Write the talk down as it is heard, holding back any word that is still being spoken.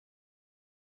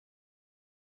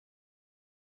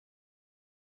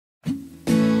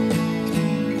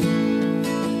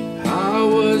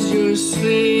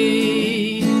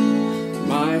sleep,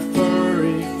 my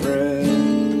furry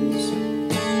friends.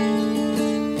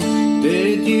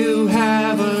 Did you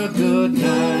have a good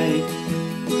night?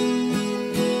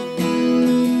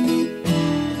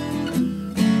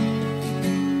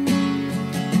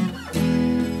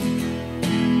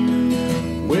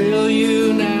 Will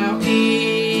you now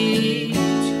eat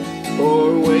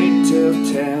or wait till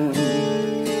 10?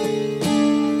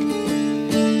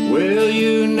 Will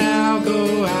you now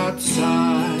go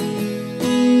outside?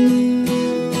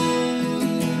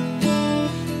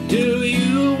 Do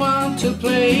you want to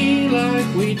play like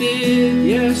we did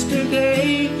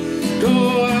yesterday?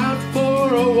 Go out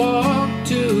for a walk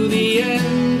to the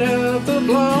end of the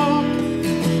block.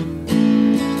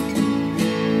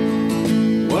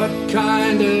 What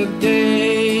kind of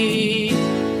day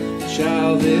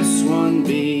shall this one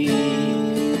be?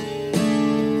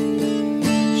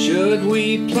 Should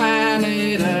we plan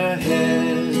it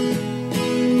ahead?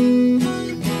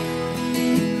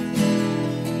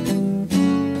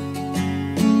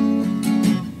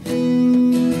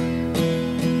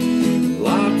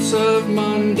 Lots of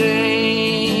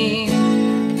mundane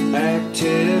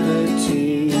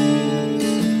activities,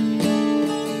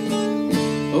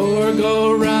 or go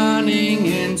running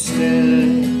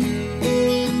instead.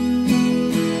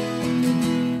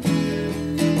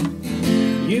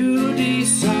 You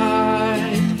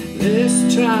decide this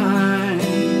time.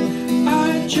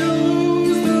 I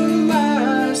chose the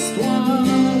last one.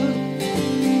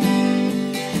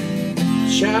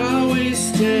 Shall we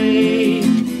stay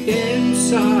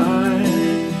inside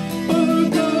or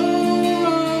go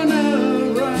on a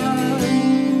run?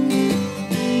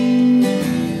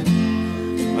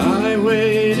 I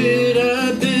waited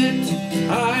a bit,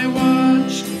 I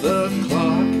watched the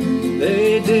clock. They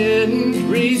didn't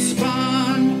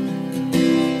respond.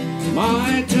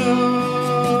 My dog